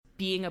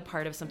being a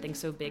part of something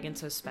so big and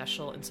so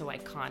special and so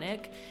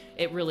iconic,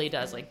 it really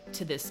does, like,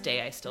 to this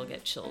day, I still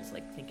get chills,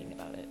 like, thinking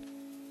about it.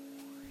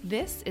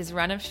 This is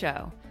Run of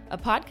Show, a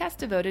podcast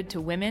devoted to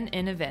women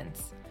in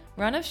events.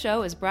 Run of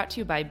Show is brought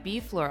to you by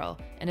Be Floral,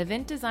 an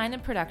event design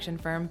and production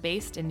firm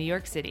based in New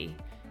York City.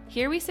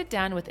 Here we sit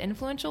down with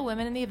influential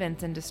women in the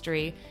events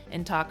industry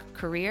and talk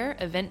career,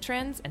 event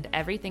trends, and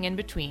everything in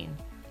between.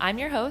 I'm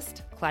your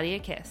host, Claudia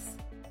Kiss.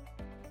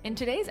 In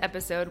today's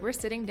episode, we're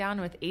sitting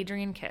down with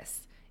Adrienne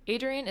Kiss.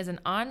 Adrienne is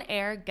an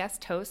on-air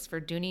guest host for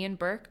Dooney and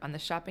Burke on the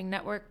shopping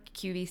network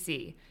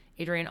QVC.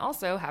 Adrienne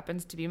also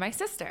happens to be my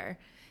sister.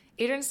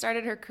 Adrienne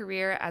started her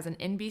career as an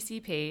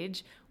NBC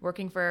page,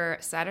 working for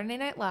Saturday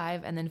Night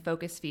Live and then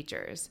Focus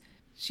Features.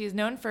 She is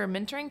known for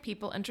mentoring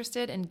people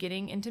interested in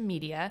getting into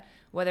media,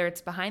 whether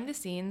it's behind the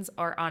scenes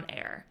or on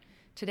air.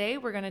 Today,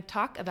 we're going to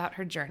talk about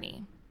her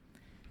journey.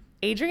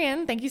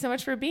 Adrienne, thank you so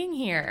much for being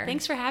here.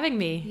 Thanks for having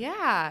me.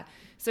 Yeah.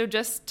 So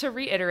just to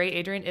reiterate,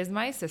 Adrienne is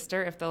my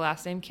sister, if the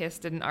last name Kiss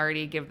didn't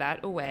already give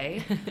that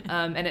away.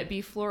 And at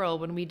Be Floral,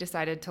 when we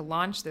decided to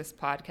launch this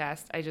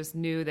podcast, I just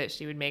knew that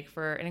she would make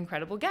for an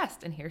incredible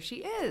guest, and here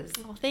she is.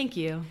 Oh, thank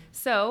you.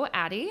 So,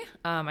 Addie,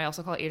 I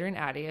also call Adrienne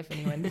Addie, if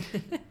anyone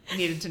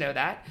needed to know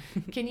that.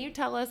 Can you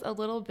tell us a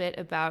little bit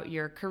about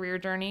your career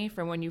journey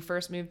from when you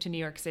first moved to New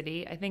York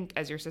City? I think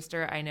as your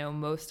sister, I know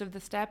most of the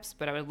steps,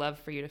 but I would love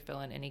for you to fill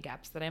in any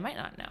gaps that I might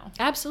not know.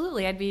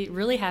 Absolutely. I'd be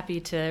really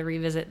happy to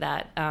revisit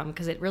that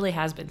because it really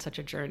has been such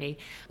a journey.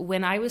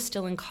 When I was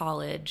still in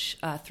college,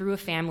 through a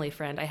family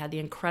friend, I had the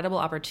incredible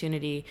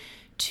opportunity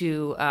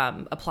to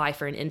apply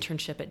for an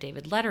internship at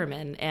David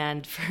Letterman.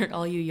 And for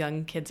all you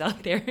young kids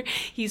out there,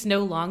 he's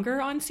no longer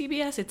on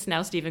CBS. It's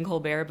now Stephen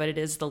Colbert, but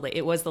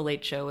it was the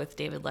Late Show with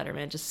David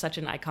Letterman, just such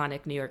an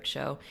iconic New York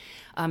show.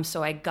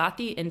 So I got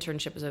the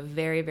internship. It was a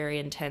very, very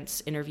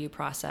intense interview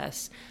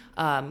process.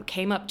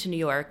 Came up to New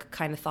York,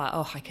 kind of thought,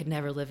 oh, I could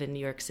never live in New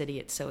York City.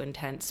 It's so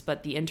intense.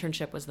 But the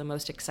internship was the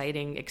most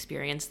exciting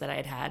experience that I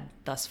had had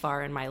thus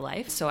far in my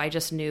life. So I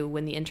just knew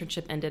when the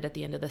internship ended at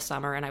the end of the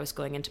summer and I was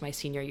going into my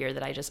senior year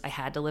that I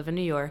had to live in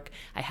New York.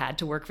 I had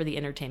to work for the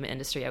entertainment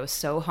industry. I was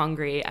so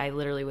hungry. I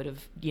literally would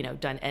have,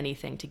 done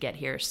anything to get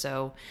here.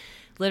 So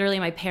literally,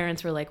 my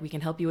parents were like, we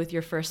can help you with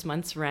your first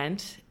month's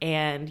rent,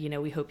 and,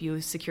 we hope you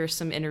secure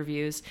some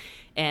interviews.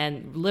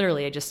 And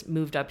literally, I just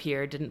moved up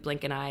here, didn't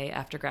blink an eye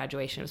after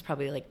graduation. It was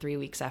probably like 3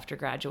 weeks after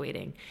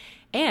graduating.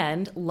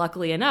 And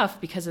luckily enough,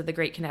 because of the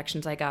great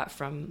connections I got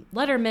from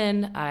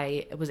Letterman,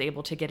 I was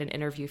able to get an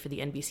interview for the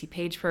NBC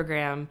Page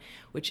program,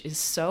 which is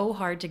so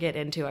hard to get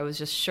into. I was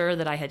just sure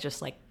that I had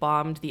just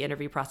bombed the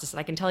interview process. And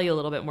I can tell you a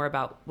little bit more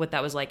about what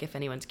that was like if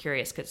anyone's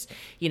curious, because,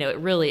 it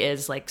really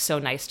is so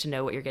nice to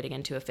know what you're getting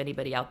into if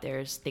anybody out there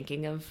is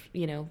thinking of,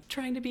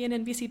 trying to be an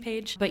NBC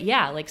Page. But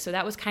yeah, so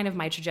that was kind of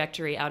my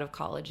trajectory out of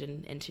college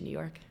and into New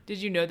York. Did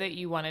you know that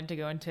you wanted to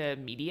go into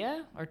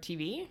media or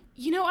TV?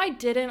 I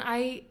didn't.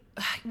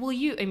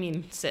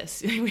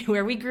 Sis,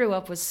 where we grew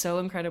up was so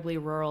incredibly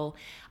rural.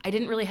 I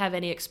didn't really have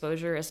any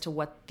exposure as to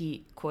what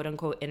the quote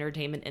unquote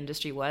entertainment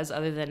industry was,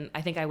 other than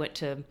I think I went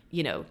to,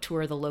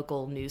 tour the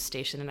local news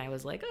station and I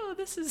was like, oh,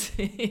 this is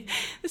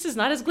this is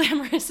not as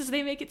glamorous as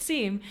they make it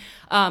seem.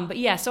 But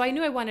yeah, so I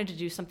knew I wanted to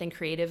do something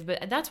creative,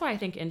 but that's why I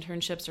think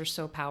internships are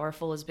so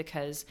powerful, is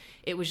because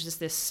it was just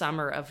this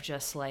summer of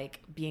just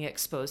being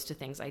exposed to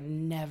things I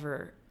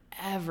never,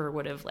 ever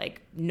would have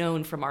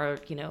known from our,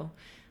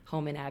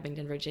 home in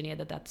Abingdon, Virginia,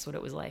 that's what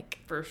it was like.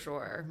 For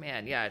sure,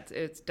 man. Yeah,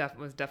 it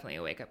was definitely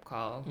a wake-up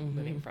call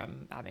moving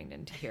from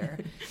Abingdon to here.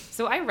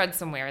 So I read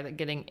somewhere that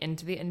getting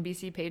into the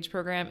NBC Page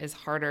program is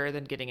harder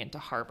than getting into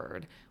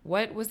Harvard.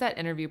 What was that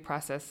interview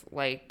process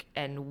like,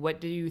 and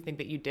what do you think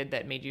that you did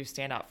that made you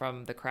stand out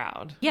from the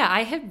crowd? Yeah,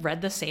 I had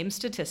read the same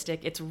statistic.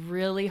 It's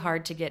really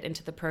hard to get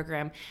into the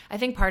program. I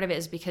think part of it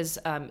is because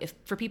if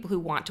for people who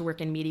want to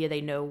work in media,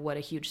 they know what a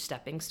huge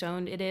stepping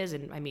stone it is.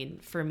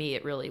 And for me,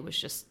 it really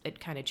was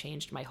it kind of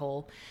changed my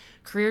whole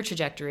career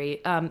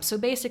trajectory. So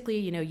basically,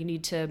 you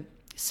need to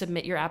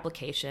submit your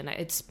application.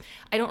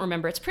 I don't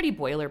remember. It's pretty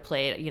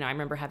boilerplate. I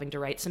remember having to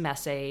write some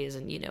essays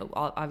and,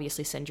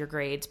 obviously send your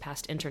grades,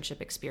 past internship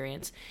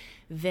experience.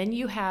 Then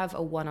you have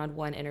a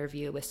one-on-one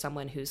interview with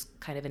someone who's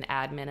kind of an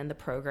admin in the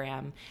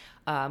program.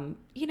 And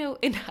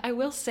I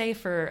will say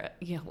for,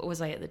 what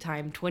was I at the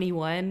time,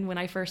 21 when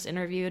I first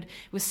interviewed, it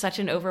was such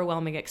an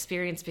overwhelming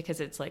experience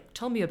because it's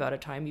tell me about a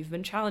time you've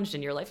been challenged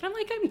in your life. And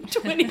I'm I'm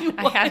 21.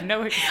 I had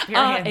no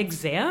experience.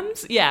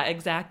 Exams? Yeah,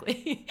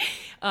 exactly.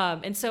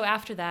 And so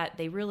after that,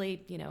 they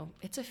really,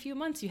 it's a few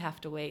months you have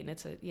to wait, and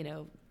it's a,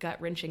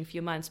 gut-wrenching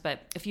few months.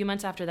 But a few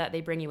months after that,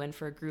 they bring you in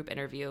for a group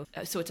interview.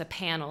 So it's a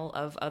panel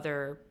of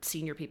other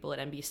senior people at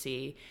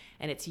NBC,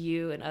 and it's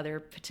you and other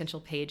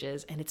potential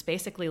pages, and it's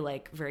basically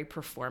very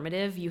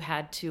performative. You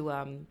had to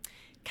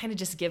kind of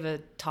just give a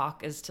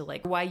talk as to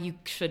why you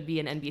should be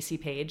an NBC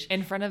page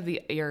in front of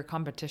your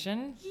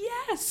competition.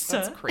 Yes,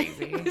 that's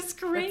crazy. It's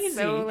crazy.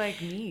 That's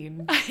so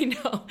mean. I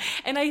know,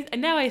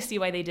 and now I see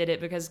why they did it,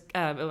 because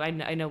I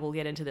know we'll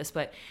get into this,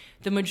 but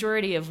the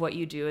majority of what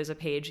you do as a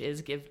page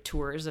is give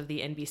tours of the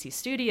NBC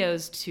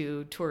studios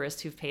to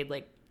tourists who've paid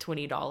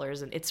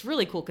 $20, and it's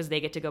really cool because they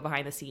get to go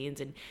behind the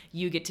scenes and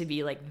you get to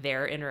be like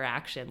their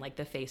interaction, like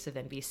the face of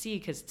NBC,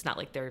 because it's not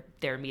like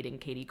they're meeting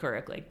Katie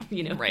Couric, like,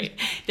 you know, right.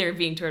 They're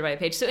being toured by a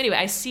page. So anyway,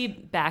 I see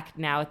back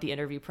now at the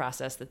interview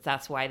process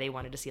that's why they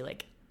wanted to see,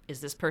 like, is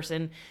this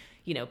person,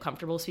 you know,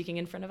 comfortable speaking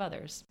in front of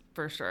others?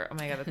 For sure. Oh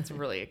my God, that's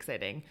really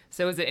exciting.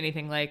 So is it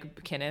anything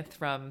like Kenneth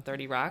from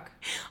 30 Rock?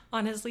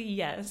 Honestly,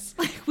 yes.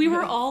 Like, we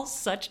were all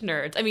such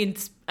nerds. I mean,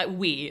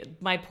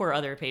 my poor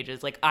other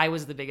pages, like, I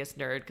was the biggest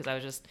nerd because I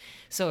was just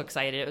so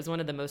excited. It was one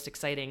of the most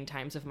exciting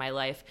times of my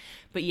life.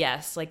 But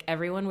yes, like,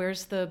 everyone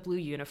wears the blue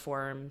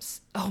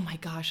uniforms. Oh my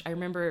gosh. I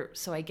remember,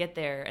 so I get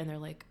there and they're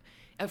like,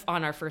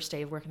 on our first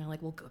day of work, and they're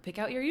like, well, go pick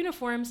out your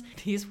uniforms.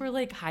 These were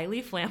like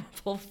highly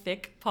flammable,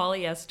 thick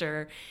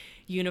polyester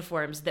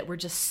uniforms that were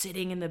just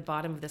sitting in the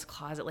bottom of this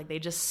closet. Like, they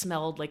just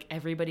smelled like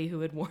everybody who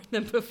had worn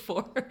them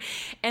before.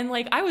 And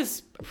like, I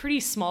was a pretty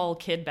small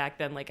kid back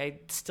then. Like, I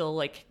still,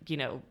 like, you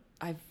know,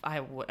 I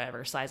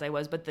whatever size I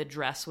was, but the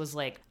dress was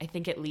like, I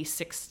think at least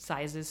 6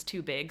 sizes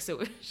too big. So it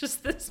was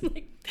just this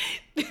like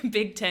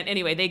big tent.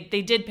 Anyway,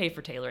 they did pay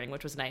for tailoring,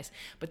 which was nice.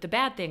 But the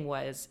bad thing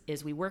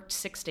is we worked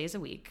 6 days a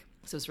week.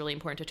 So it's really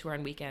important to tour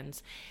on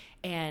weekends.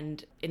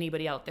 And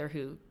anybody out there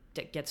who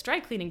gets dry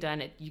cleaning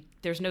done,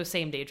 there's no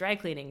same day dry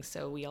cleaning.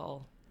 So we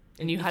all...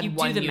 And you had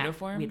one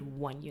uniform? We had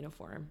one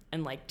uniform.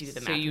 And like, do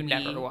the math. So you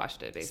never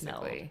washed it,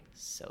 basically.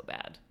 So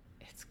bad.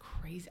 It's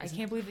crazy. I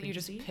can't believe that you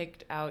just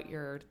picked out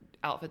your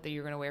outfit that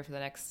you're going to wear for the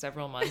next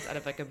several months out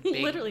of like a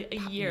big literally a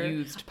year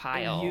used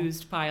pile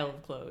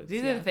of clothes.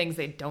 These are the things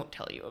they don't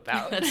tell you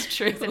about. That's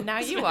true. So now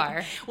you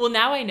are. Well,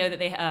 now I know that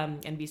they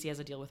NBC has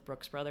a deal with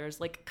Brooks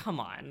Brothers. Like, come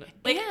on.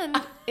 Like, and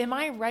am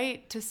I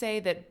right to say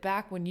that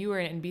back when you were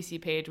an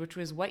NBC page, which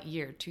was what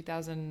year?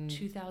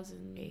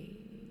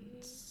 2008.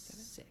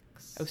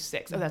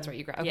 06. Oh, that's right.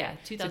 You grabbed. Okay. Yeah,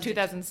 2006. So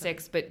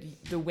 2006, but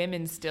the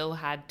women still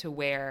had to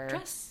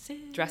wear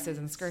dresses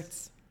and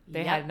skirts.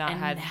 They had not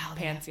had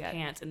pants yet.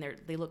 Pants, and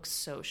they look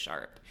so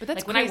sharp. But that's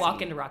like crazy. When I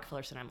walk into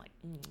Rockefeller Center, I'm like,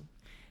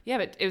 Yeah,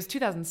 but it was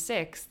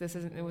 2006.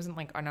 It wasn't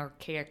like an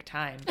archaic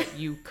time that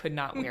you could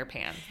not wear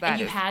pants. And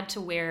you had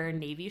to wear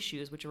navy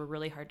shoes, which were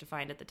really hard to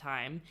find at the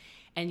time.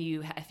 And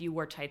if you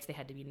wore tights, they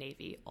had to be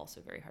navy,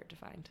 also very hard to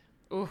find.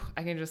 Ooh,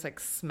 I can just like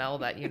smell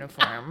that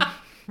uniform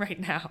right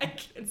now. I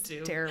can't do.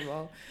 It's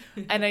terrible.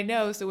 And I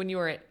know, so when you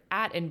were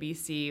at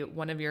NBC,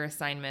 one of your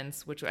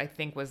assignments, which I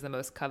think was the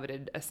most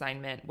coveted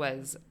assignment,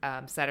 was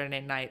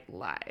Saturday Night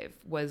Live.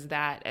 Was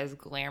that as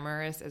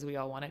glamorous as we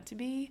all want it to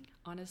be?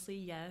 Honestly,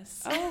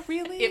 yes. Oh,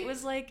 really? It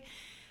was like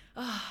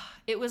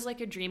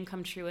a dream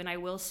come true. And I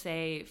will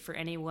say, for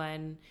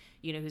anyone,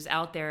 you know, who's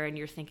out there and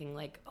you're thinking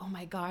like, oh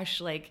my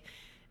gosh, like,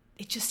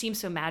 it just seems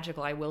so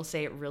magical. I will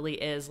say it really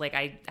is. Like,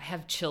 I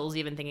have chills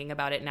even thinking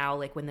about it now,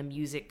 like when the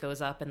music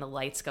goes up and the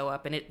lights go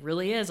up, and it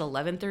really is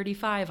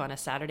 11:35 on a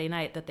Saturday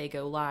night that they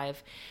go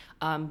live.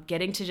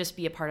 Getting to just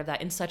be a part of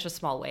that in such a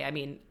small way. I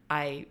mean,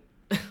 I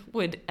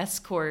would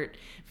escort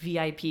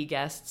VIP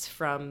guests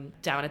from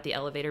down at the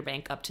elevator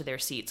bank up to their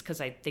seats, because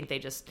I think they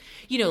just,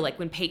 you know, like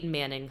when Peyton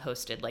Manning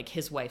hosted, like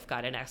his wife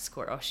got an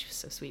escort. Oh, she was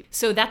so sweet.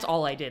 So that's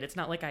all I did. It's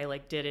not like I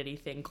like did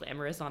anything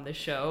glamorous on the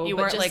show. You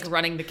weren't just like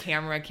running the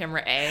camera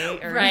A,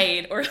 or...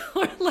 right? Or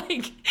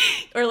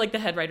like the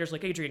head writer's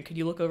like, Adrienne, could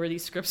you look over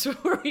these scripts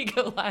before we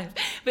go live?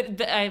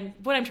 But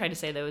what I'm trying to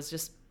say though is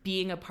just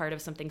being a part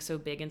of something so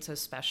big and so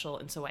special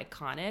and so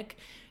iconic,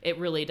 it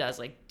really does,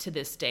 like, to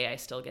this day, I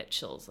still get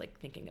chills, like,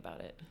 thinking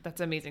about it.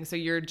 That's amazing. So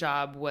your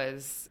job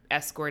was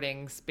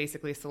escorting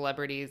basically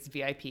celebrities,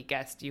 VIP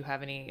guests. Do you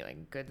have any,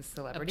 like, good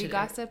celebrity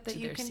gossip that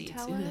you can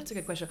tell us? That's a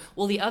good question.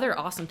 Well, the other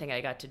awesome thing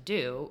I got to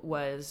do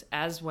was,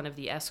 as one of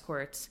the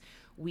escorts,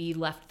 we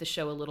left the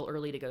show a little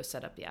early to go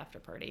set up the after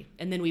party.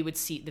 And then we would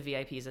seat the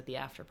VIPs at the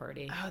after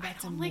party. Oh,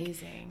 that's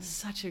amazing. Like,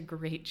 such a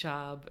great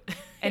job.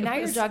 And now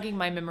you're jogging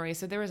my memory.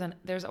 So there's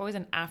always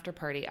an after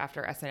party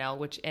after SNL,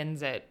 which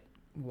ends at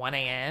 1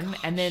 a.m.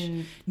 And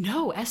then...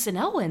 No,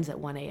 SNL ends at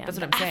 1 a.m. That's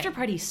what I'm saying. The after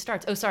party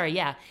starts... Oh, sorry,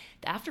 yeah.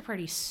 The after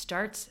party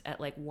starts at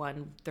like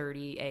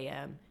 1:30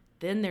 a.m.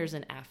 Then there's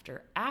an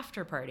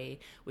after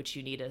party, which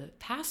you need a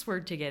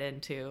password to get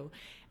into.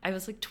 I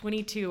was like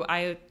 22.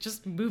 I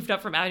just moved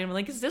up from Audi and I'm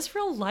like, is this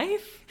real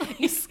life?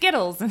 You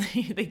Skittles and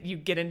you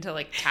get into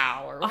like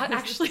Tao or what?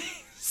 Actually,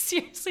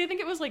 seriously, I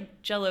think it was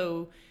like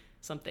Jell-O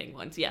something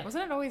once. Yeah.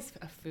 Wasn't it always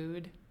a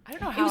food? I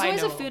don't know how it was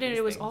always a food, and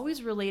it was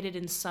always related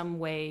in some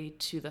way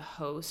to the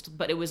host,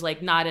 but it was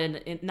like not in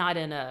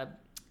a,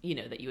 you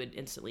know, that you would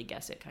instantly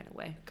guess it kind of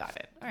way. Got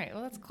it. All right.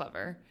 Well, that's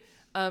clever.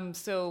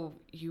 So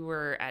you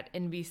were at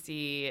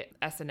NBC,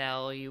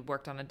 SNL, you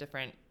worked on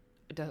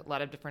a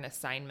lot of different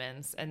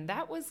assignments, and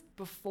that was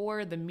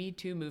before the Me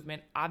Too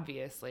movement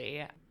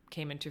obviously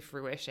came into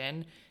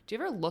fruition. Do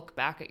you ever look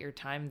back at your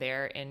time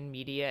there in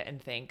media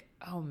and think,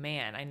 oh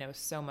man, I know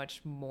so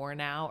much more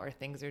now, or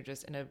things are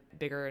just in a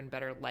bigger and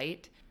better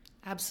light?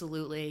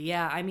 Absolutely.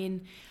 Yeah. I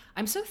mean,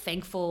 I'm so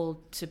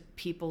thankful to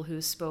people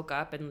who spoke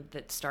up and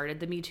that started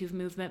the Me Too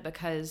movement,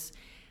 because,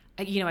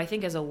 you know, I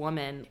think as a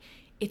woman,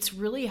 it's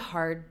really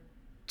hard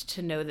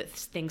to know that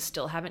things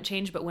still haven't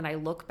changed. But when I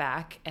look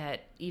back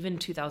at even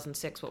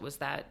 2006, what was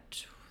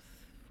that?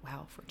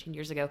 Wow, 14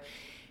 years ago.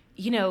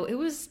 It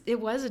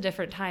was a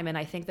different time. And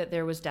I think that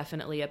there was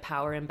definitely a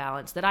power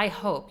imbalance that I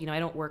hope, I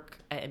don't work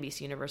at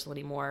NBC Universal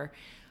anymore.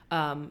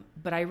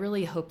 But I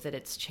really hope that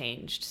it's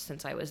changed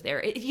since I was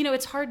there.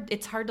 It's hard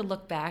to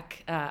look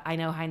back. I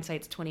know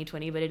hindsight's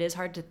 20/20, but it is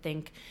hard to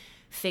think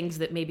things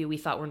that maybe we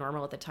thought were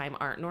normal at the time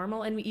aren't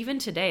normal. And even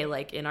today,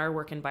 like in our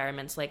work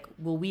environments, like,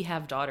 will we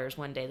have daughters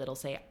one day that'll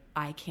say,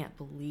 I can't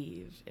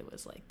believe it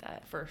was like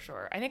that? For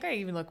sure. I think I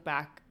even look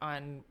back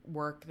on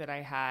work that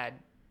I had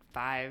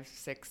 5,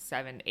 6,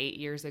 7, 8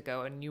 years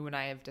ago, and you and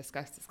I have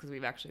discussed this because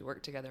we've actually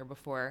worked together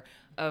before,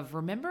 of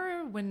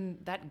remember when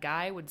that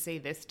guy would say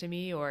this to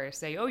me or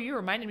say, oh, you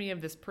reminded me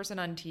of this person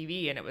on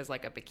TV, and it was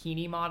like a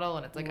bikini model,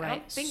 and it's like, right. I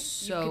don't think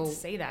you could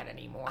say that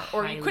anymore.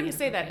 Or you couldn't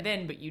say that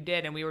then, but you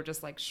did, and we were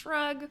just like,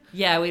 shrug.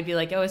 Yeah, we'd be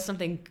like, oh, it's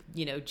something,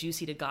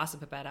 juicy to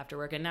gossip about after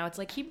work, and now it's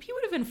like, he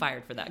would have been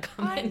fired for that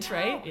comment,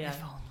 right? Yeah.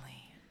 If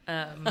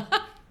only.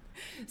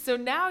 So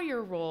now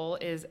your role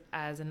is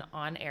as an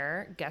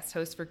on-air guest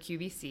host for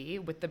QVC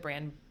with the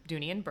brand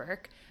Dooney and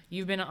Bourke.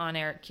 You've been on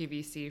air at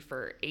QVC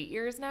for 8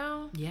 years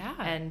now. Yeah.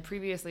 And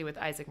previously with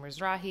Isaac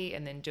Mizrahi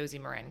and then Josie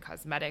Maran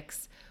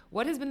Cosmetics.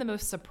 What has been the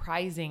most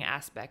surprising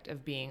aspect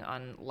of being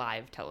on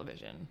live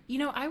television?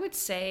 I would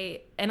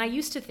say, and I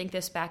used to think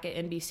this back at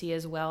NBC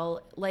as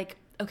well, like,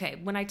 okay,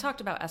 when I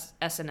talked about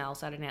SNL,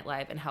 Saturday Night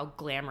Live, and how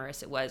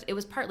glamorous it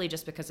was partly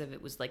just because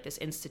it was like this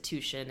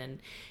institution and,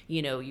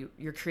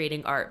 you're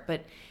creating art.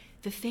 But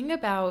the thing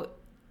about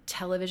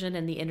television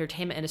and the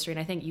entertainment industry, and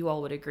I think you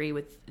all would agree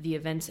with the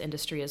events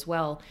industry as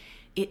well,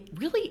 it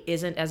really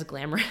isn't as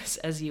glamorous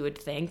as you would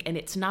think. And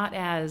it's not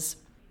as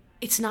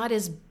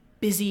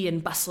busy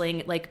and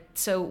bustling. Like,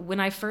 so when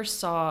I first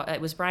saw, it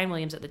was Brian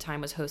Williams at the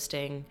time was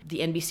hosting the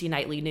NBC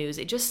Nightly News.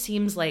 It just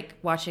seems like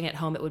watching at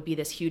home, it would be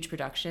this huge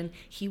production.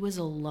 He was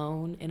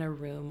alone in a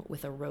room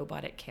with a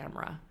robotic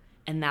camera.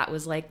 And that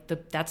was like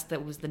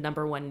that was the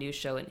number one news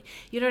show. And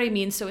you know what I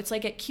mean? So it's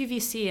like at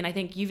QVC, and I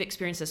think you've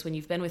experienced this when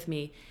you've been with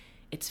me,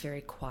 it's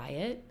very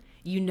quiet.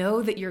 You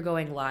know that you're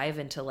going live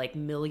into like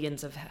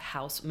millions of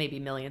maybe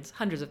millions,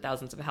 hundreds of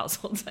thousands of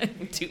households. I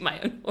would toot my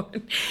own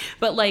horn.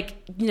 But like,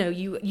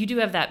 you do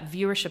have that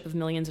viewership of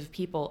millions of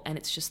people, and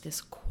it's just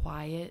this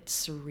quiet,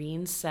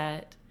 serene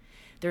set.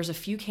 There's a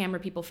few camera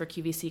people for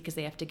QVC because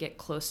they have to get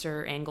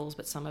closer angles,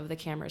 but some of the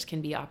cameras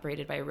can be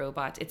operated by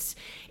robots.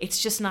 It's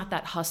just not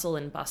that hustle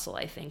and bustle,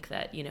 I think,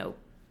 that,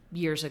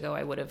 years ago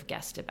I would have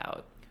guessed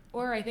about.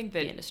 Or I think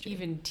that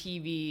even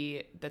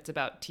TV that's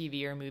about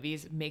TV or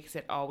movies makes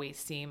it always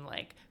seem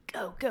like,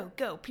 go, go,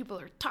 go, people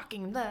are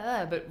talking,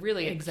 but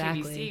really at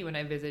QVC, when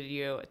I visited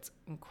you, it's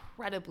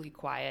incredibly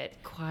quiet.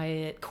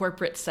 Quiet,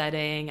 corporate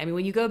setting. I mean,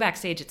 when you go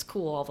backstage, it's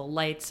cool. All the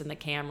lights and the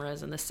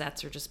cameras and the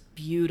sets are just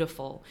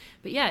beautiful.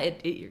 But yeah,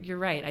 you're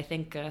right. I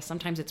think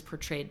sometimes it's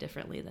portrayed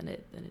differently than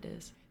it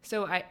is.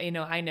 So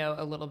I know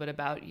a little bit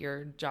about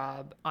your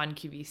job on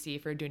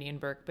QVC for Dooney and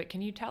Bourke, but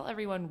can you tell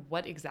everyone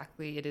what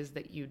exactly it is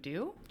that you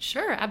do?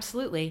 Sure,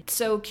 absolutely.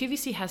 So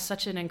QVC has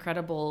such an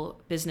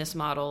incredible business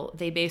model.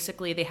 They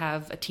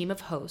have a team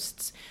of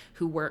hosts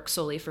who work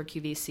solely for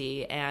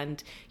QVC,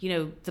 and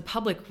the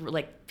public,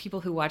 like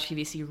people who watch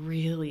QVC,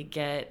 really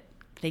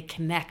they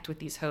connect with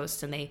these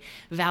hosts and they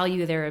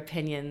value their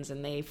opinions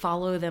and they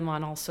follow them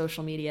on all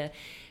social media.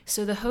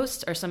 So the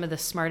hosts are some of the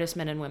smartest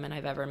men and women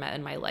I've ever met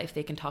in my life.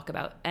 They can talk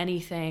about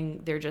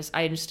anything.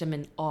 I just am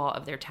in awe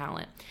of their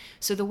talent.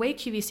 So the way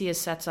QVC is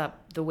sets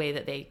up, the way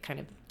that they kind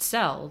of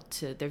sell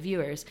to their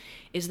viewers,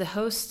 is the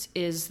host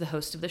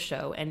of the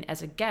show. And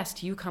as a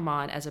guest, you come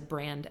on as a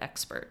brand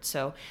expert.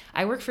 So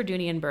I work for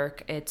Dooney and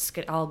Bourke.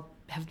 I'll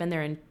have been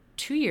there in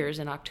 2 years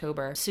in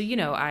October. So,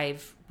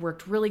 I've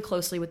worked really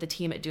closely with the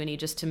team at Dooney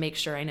just to make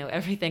sure I know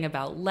everything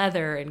about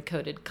leather and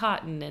coated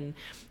cotton and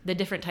the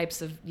different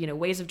types of,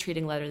 ways of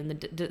treating leather and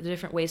the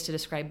different ways to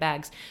describe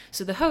bags.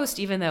 So the host,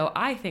 even though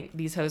I think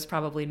these hosts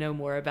probably know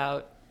more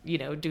about,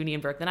 Dooney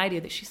and Bourke than I do,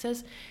 that she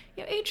says,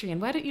 Adrienne,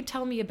 why don't you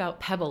tell me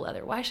about Pebble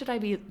leather? Why should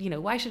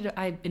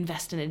I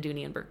invest in a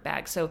Dooney and Bourke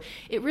bag? So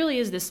it really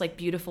is this like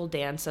beautiful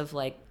dance of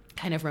like,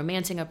 kind of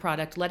romancing a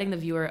product, letting the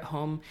viewer at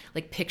home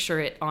like picture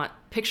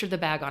the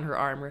bag on her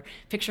arm, or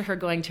picture her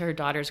going to her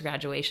daughter's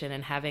graduation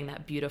and having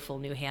that beautiful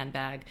new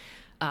handbag.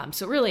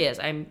 So it really is.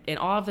 I'm in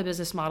awe of the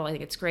business model. I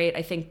think it's great.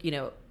 I think,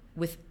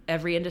 with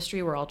every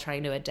industry, we're all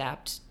trying to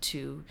adapt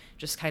to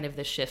just kind of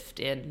the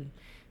shift in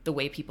the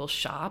way people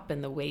shop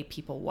and the way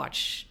people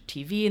watch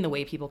TV and the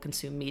way people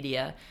consume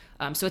media.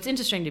 So it's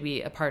interesting to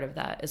be a part of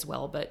that as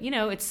well. But,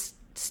 it's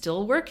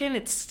still working.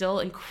 It's still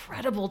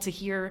incredible to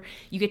hear.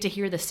 You get to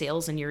hear the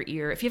sales in your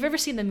ear. If you've ever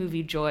seen the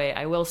movie Joy,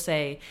 I will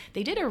say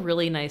they did a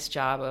really nice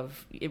job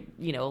of,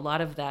 a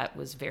lot of that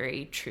was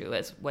very true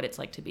as what it's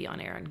like to be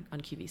on air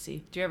on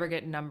QVC. Do you ever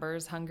get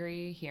numbers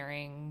hungry,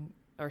 hearing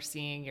or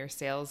seeing your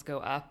sales go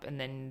up, and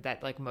then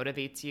that like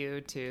motivates you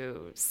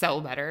to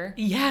sell better?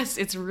 Yes,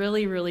 it's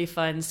really, really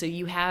fun. So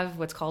you have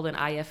what's called an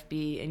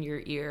IFB in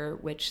your ear,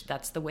 which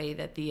that's the way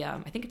that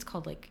I think it's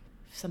called like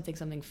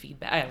something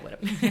feedback. I don't know,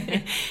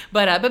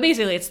 whatever. But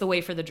basically, it's the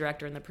way for the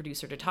director and the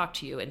producer to talk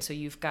to you. And so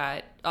you've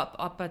got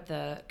up at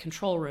the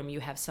control room, you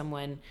have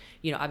someone,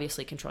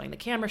 obviously controlling the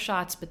camera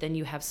shots, but then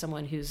you have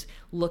someone who's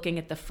looking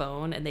at the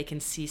phone and they can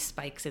see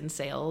spikes in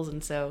sales.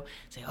 And so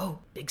say, oh,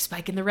 big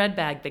spike in the red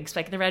bag, big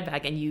spike in the red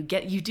bag. And you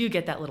do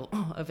get that little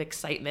of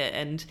excitement.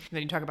 And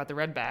then you talk about the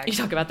red bag. You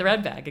talk about the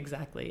red bag.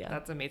 Exactly. Yeah.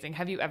 That's amazing.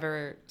 Have you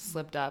ever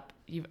slipped up?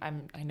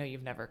 I know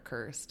you've never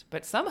cursed,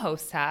 but some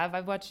hosts have.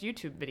 I've watched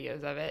YouTube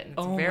videos of it, and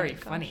it's very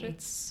funny.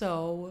 It's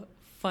so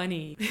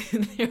funny.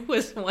 There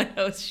was one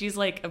host, she's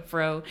like a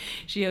pro.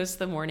 She hosts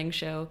the morning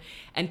show,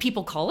 and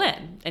people call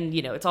in, and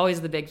it's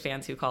always the big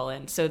fans who call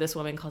in. So this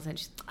woman calls in,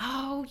 she's,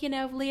 oh,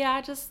 Leah,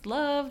 I just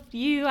love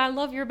you. I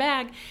love your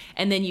bag.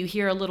 And then you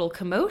hear a little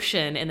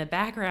commotion in the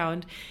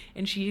background,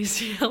 and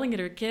she's yelling at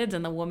her kids,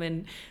 and the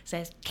woman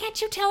says, can't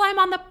you tell I'm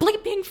on the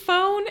bleeping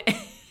phone?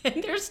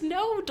 And there's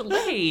no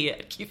delay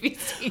at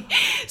QVC.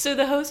 So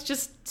the host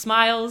just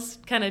smiles,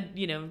 kind of,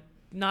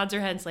 nods her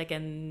head. It's like,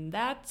 and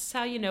that's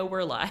how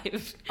we're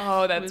live.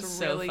 Oh, that's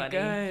really so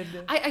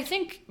good. I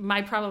think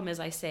my problem is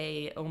I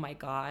say, oh my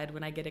God,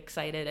 when I get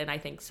excited. And I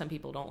think some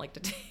people don't like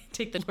to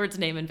take the Lord's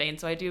name in vain.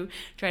 So I do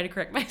try to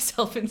correct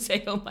myself and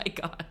say, oh my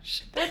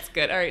gosh. That's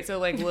good. All right. So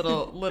like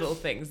little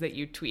things that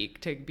you tweak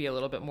to be a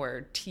little bit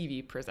more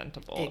TV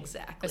presentable.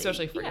 Exactly.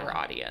 Especially for your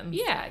audience.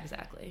 Yeah,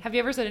 exactly. Have you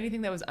ever said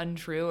anything that was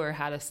untrue or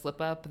had a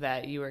slip up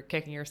that you were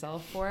kicking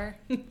yourself for?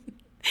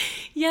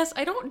 Yes,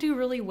 I don't do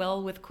really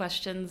well with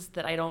questions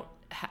that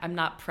I'm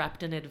not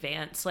prepped in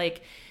advance.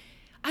 Like,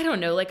 I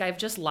don't know, like I've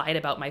just lied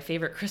about my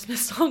favorite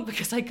Christmas song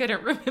because I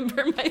couldn't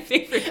remember my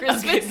favorite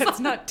Christmas song. That's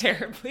not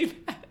terribly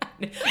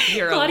bad.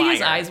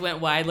 Claudia's eyes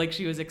went wide like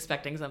she was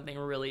expecting something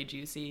really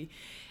juicy.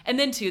 And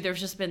then too, there's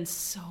just been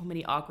so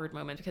many awkward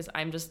moments because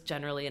I'm just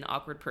generally an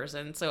awkward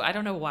person. So I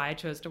don't know why I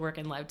chose to work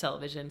in live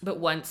television. But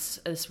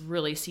once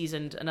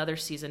another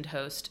seasoned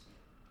host,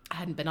 I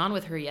hadn't been on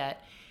with her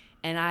yet,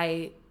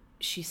 and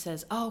she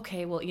says, oh,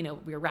 okay, well,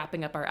 we're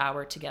wrapping up our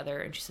hour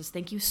together. And she says,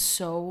 thank you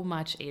so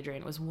much,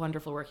 Adrienne. It was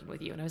wonderful working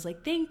with you. And I was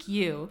like, thank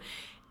you.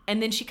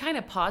 And then she kind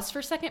of paused for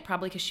a second,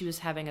 probably because she was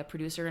having a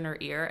producer in her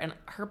ear. And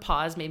her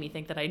pause made me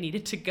think that I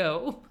needed to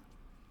go.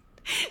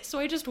 So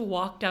I just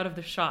walked out of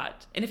the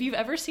shot. And if you've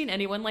ever seen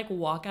anyone like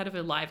walk out of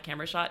a live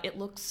camera shot, it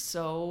looks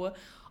so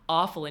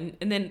awful. And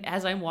then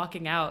as I'm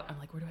walking out, I'm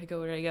like, where do I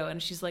go? Where do I go?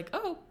 And she's like,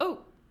 oh,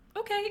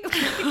 okay.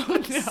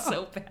 Oh, no.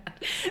 So bad.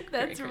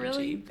 That's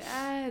really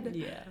bad.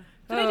 Yeah.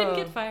 But I didn't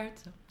get fired,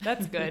 so.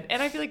 That's good.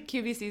 And I feel like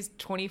QVC's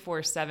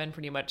 24/7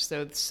 pretty much,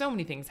 so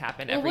many things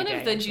happen every day. One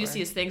of the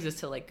juiciest things is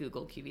to like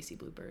Google QVC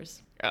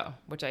bloopers. Oh,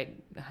 which I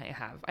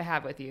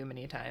have with you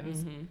many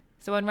times. Mm-hmm.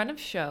 So on Run of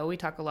Show, we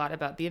talk a lot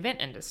about the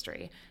event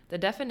industry. The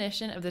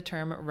definition of the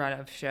term Run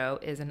of Show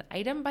is an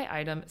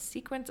item-by-item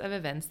sequence of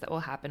events that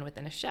will happen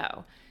within a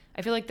show.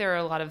 I feel like there are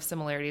a lot of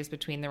similarities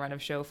between the Run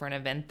of Show for an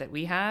event that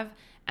we have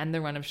and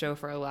the Run of Show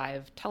for a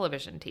live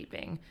television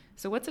taping.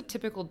 So what's a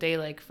typical day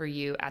like for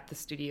you at the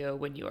studio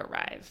when you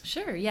arrive?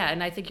 Sure, yeah,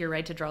 and I think you're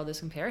right to draw those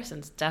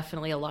comparisons.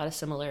 Definitely a lot of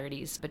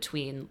similarities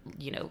between,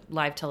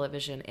 live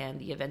television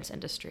and the events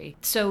industry.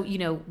 So,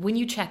 when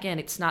you check in,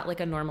 it's not like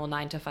a normal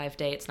 9-to-5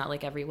 day. It's not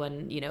like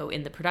everyone,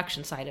 in the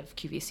production side of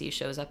QVC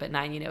shows up at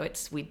 9.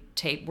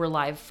 We're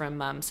live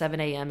from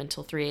 7 a.m.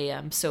 until 3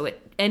 a.m. So at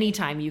any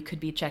time you could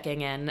be checking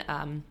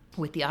in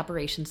with the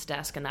operations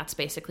desk, and that's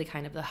basically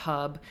kind of the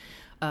hub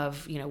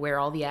of where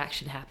all the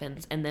action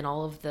happens. And then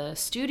all of the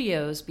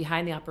studios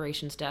behind the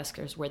operations desk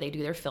is where they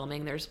do their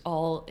filming. There's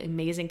all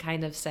amazing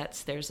kind of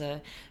sets. There's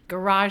a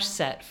garage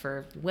set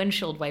for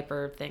windshield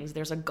wiper things.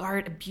 There's a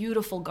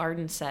beautiful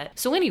garden set.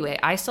 So anyway,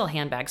 I sell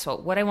handbags. So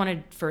what I want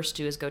to first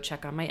do is go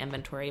check on my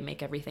inventory, make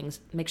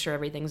sure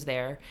everything's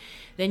there.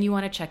 Then you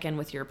want to check in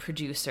with your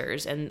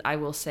producers. And I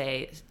will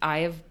say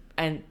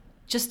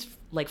just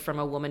like from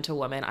a woman to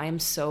woman, I am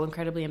so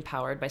incredibly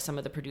empowered by some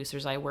of the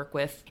producers I work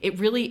with. It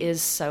really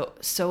is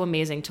so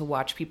amazing to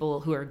watch people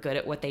who are good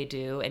at what they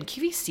do. And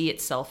QVC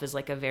itself is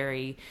like a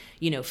very,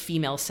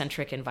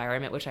 female-centric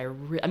environment, which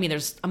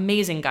there's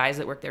amazing guys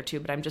that work there too,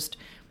 but I'm just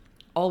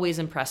always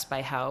impressed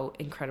by how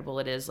incredible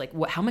it is, like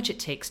how much it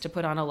takes to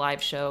put on a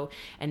live show,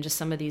 and just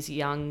some of these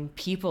young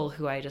people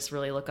who I just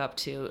really look up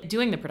to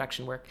doing the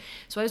production work.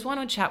 So I just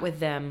want to chat with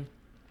them.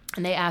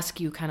 And they ask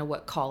you kind of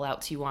what call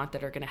outs you want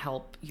that are going to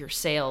help your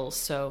sales.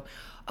 So,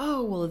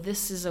 oh, well,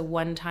 this is a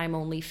one-time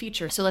only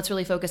feature, so let's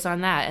really focus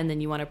on that. And then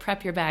you want to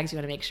prep your bags. You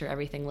want to make sure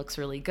everything looks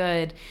really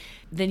good.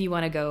 Then you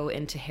want to go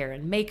into hair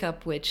and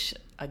makeup, which,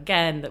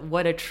 again,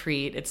 what a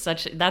treat.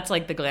 That's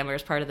like the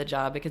glamorous part of the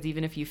job, because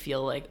even if you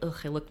feel like, ugh,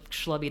 I look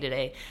schlubby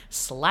today,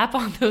 slap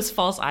on those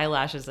false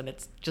eyelashes and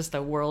it's just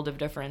a world of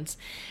difference.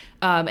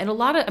 And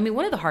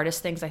one of the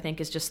hardest things I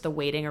think is just the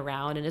waiting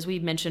around. And as we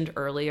mentioned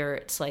earlier,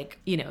 it's like,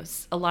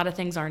 a lot of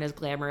things aren't as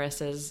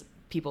glamorous as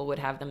people would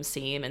have them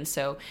seem. And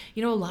so,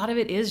 a lot of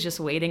it is just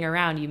waiting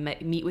around. You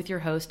meet with your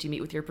host, you meet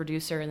with your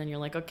producer, and then you're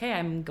like, okay,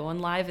 I'm going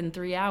live in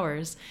 3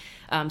 hours.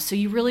 So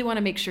you really want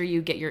to make sure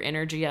you get your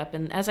energy up.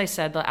 And as I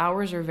said, the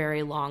hours are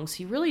very long.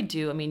 So you really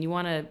do. You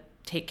want to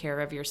take care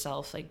of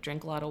yourself, like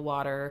drink a lot of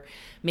water,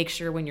 make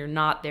sure when you're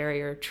not there,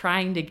 you're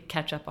trying to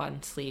catch up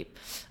on sleep.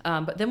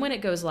 But then when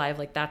it goes live,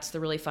 like that's the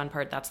really fun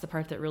part. That's the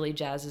part that really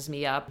jazzes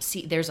me up.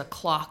 See, there's a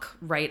clock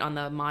right on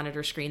the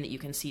monitor screen that you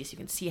can see, so you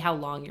can see how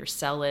long your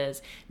cell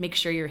is, make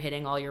sure you're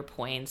hitting all your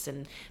points.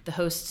 And the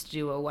hosts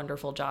do a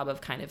wonderful job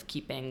of kind of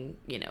keeping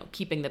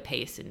the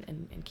pace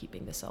and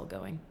keeping the cell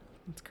going.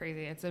 It's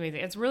crazy. It's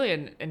amazing. It's really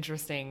an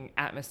interesting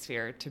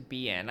atmosphere to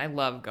be in. I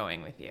love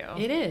going with you.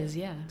 It is,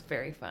 yeah. It's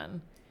very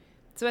fun.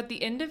 So at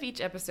the end of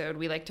each episode,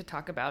 we like to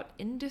talk about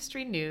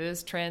industry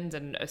news, trends,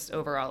 and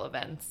overall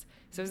events.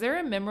 So is there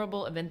a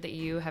memorable event that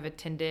you have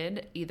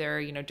attended,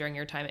 either, during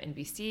your time at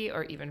NBC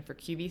or even for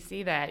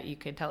QVC, that you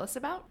could tell us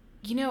about?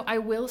 I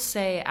will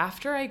say,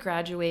 after I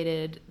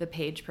graduated the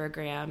Page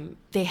program,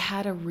 they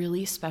had a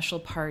really special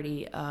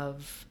party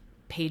of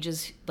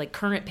pages, like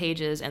current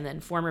pages and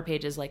then former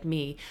pages like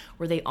me,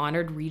 where they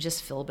honored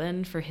Regis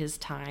Philbin for his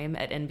time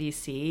at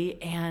NBC.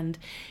 And,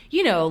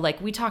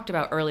 like we talked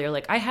about earlier,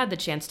 like I had the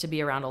chance to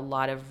be around a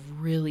lot of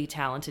really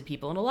talented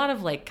people and a lot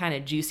of like kind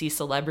of juicy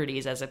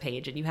celebrities as a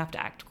page, and you have to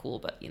act cool,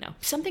 but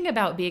something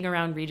about being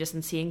around Regis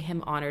and seeing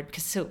him honored,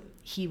 because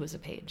he was a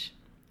page.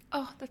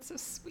 Oh, that's so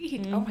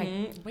sweet. Mm-hmm. Oh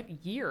my,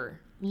 what year?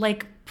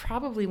 Like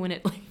probably when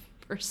it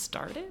first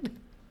started.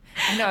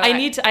 No,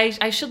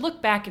 I should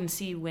look back and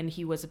see when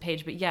he was a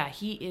page, but yeah,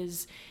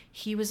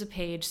 he was a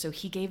page. So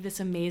he gave this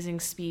amazing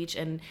speech,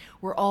 and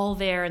we're all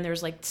there, and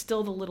there's like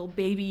still the little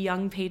baby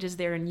young pages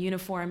there in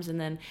uniforms,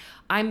 and then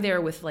I'm there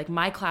with like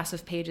my class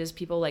of pages,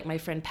 people like my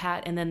friend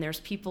Pat, and then there's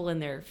people in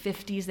their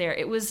 50s there.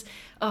 It was,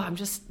 I'm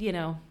just,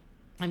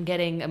 I'm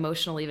getting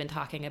emotional even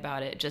talking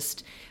about it.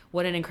 Just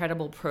what an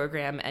incredible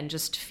program, and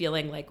just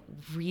feeling like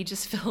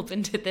Regis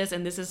Philbin did this,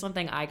 and this is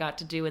something I got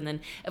to do. And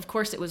then, of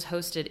course, it was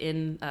hosted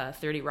in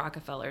 30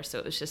 Rockefeller, so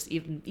it was just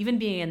even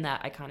being in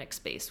that iconic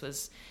space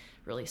was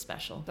really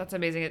special. That's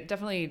amazing. It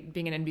definitely,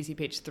 being an NBC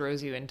page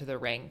throws you into the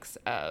ranks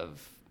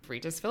of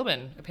Regis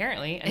Philbin,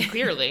 apparently, and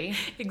clearly.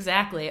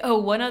 Exactly. Oh,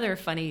 one other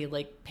funny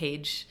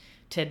page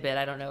tidbit,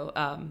 I don't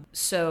know.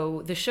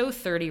 So the show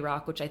 30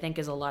 Rock, which I think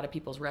is a lot of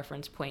people's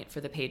reference point for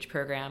the Page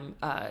program,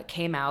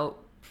 came out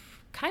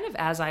kind of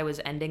as I was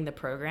ending the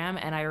program,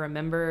 and I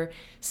remember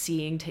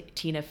seeing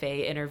Tina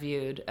Fey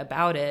interviewed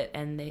about it,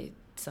 and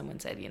someone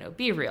said,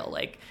 be real,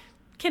 like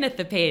Kenneth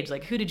the Page,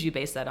 like who did you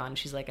base that on?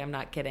 She's like, I'm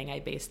not kidding, I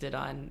based it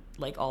on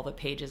like all the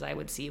pages I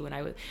would see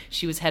when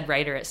she was head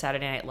writer at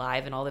Saturday Night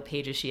Live, and all the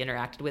pages she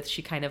interacted with,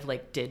 she kind of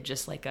like did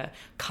just like a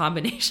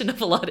combination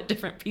of a lot of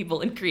different people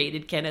and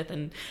created Kenneth.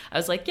 And I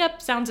was like,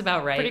 yep, sounds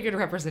about right. Pretty good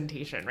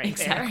representation right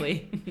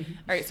exactly. There.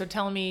 All right, so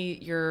tell me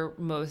your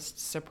most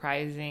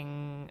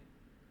surprising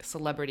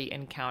celebrity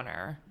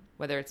encounter,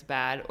 whether it's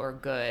bad or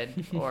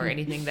good, or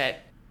anything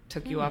that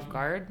took you off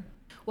guard.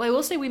 Well, I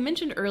will say, we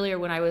mentioned earlier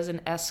when I was an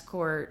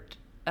escort,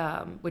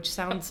 which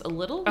sounds a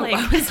little like...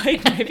 I was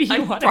like, maybe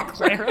you want to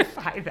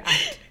clarify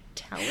that.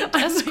 Talent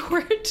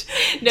escort?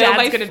 No,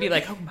 Dad's going to be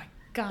like, oh my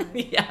God.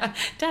 Yeah.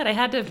 Dad, I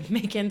had to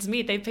make ends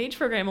meet. The Page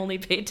program only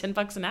paid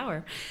 $10 an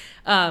hour.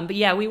 But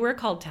yeah, we were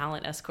called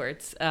talent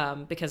escorts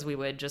because we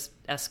would just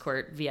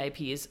escort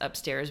VIPs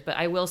upstairs. But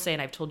I will say,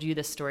 and I've told you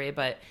this story,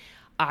 but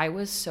I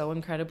was so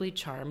incredibly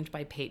charmed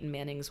by Peyton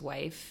Manning's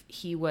wife.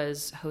 He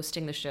was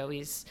hosting the show.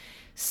 He's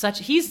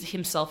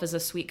himself is a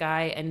sweet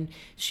guy, and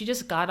she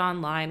just got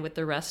online with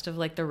the rest of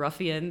like the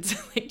ruffians,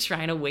 like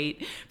trying to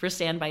wait for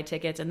standby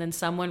tickets. And then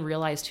someone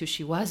realized who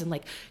she was, and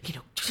like,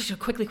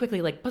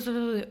 quickly, like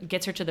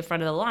gets her to the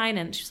front of the line,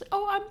 and she's like,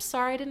 "Oh, I'm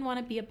sorry, I didn't want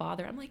to be a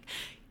bother." I'm like,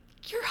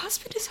 your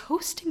husband is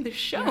hosting the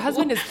show. Your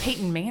husband is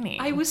Peyton Manning.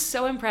 I was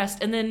so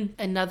impressed. And then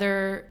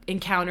another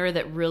encounter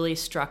that really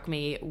struck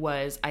me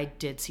was I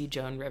did see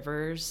Joan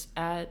Rivers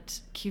at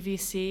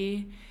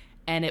QVC,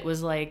 and it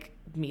was like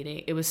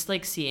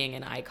seeing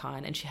an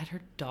icon, and she had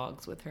her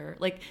dogs with her.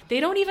 Like, they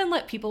don't even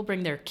let people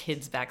bring their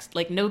kids back.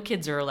 Like, no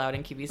kids are allowed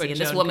in QVC. And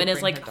this woman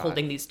is like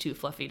holding these two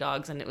fluffy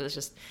dogs, and it was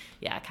just,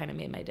 yeah, it kind of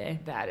made my day.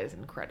 That is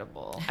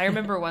incredible. I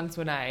remember once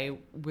when I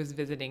was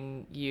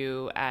visiting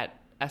you at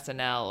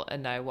SNL,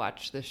 and I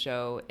watched the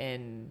show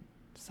in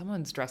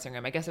someone's dressing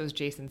room. I guess it was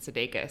Jason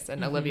Sudeikis,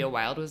 and Olivia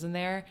Wilde was in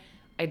there.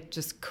 I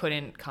just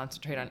couldn't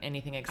concentrate on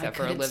anything except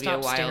for Olivia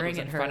Wilde was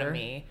in front of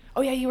me. Oh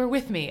yeah, you were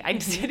with me. I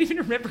just didn't even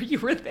remember you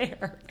were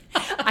there.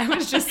 I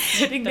was just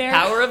sitting there. The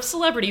power of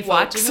celebrity,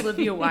 watching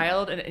Olivia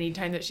Wilde, and any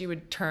time that she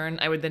would turn,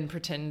 I would then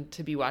pretend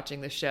to be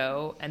watching the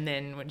show, and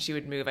then when she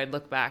would move, I'd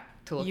look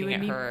back to looking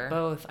at her.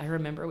 Both. I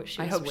remember what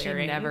she was wearing. I hope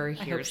she never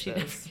hears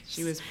this.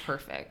 She was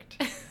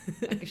perfect.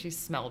 She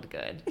smelled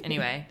good.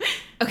 Anyway.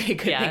 Okay,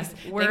 good. Yeah, thanks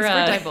for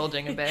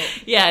divulging a bit.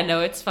 Yeah,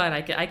 no, it's fun.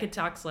 I could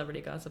talk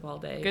celebrity gossip all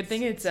day. Good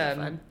thing it's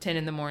 10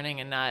 in the morning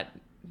and not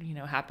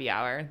happy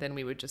hour, then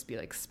we would just be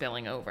like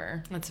spilling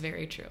over. That's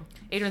very true.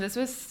 Adrienne, this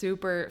was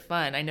super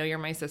fun. I know you're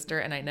my sister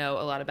and I know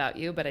a lot about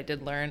you, but I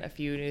did learn a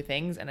few new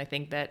things, and I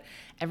think that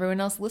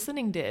everyone else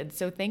listening did.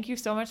 So thank you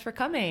so much for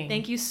coming.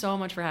 Thank you so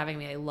much for having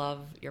me. I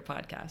love your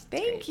podcast.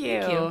 Thank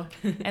you.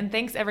 And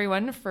thanks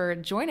everyone for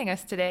joining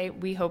us today.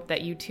 We hope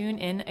that you tune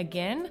in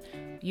again.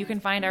 You can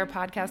find our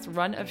podcast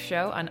Run of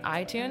Show on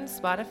iTunes,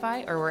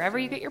 Spotify, or wherever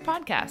you get your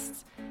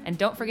podcasts. And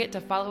don't forget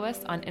to follow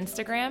us on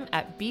Instagram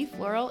at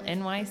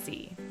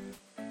BeFloralNYC.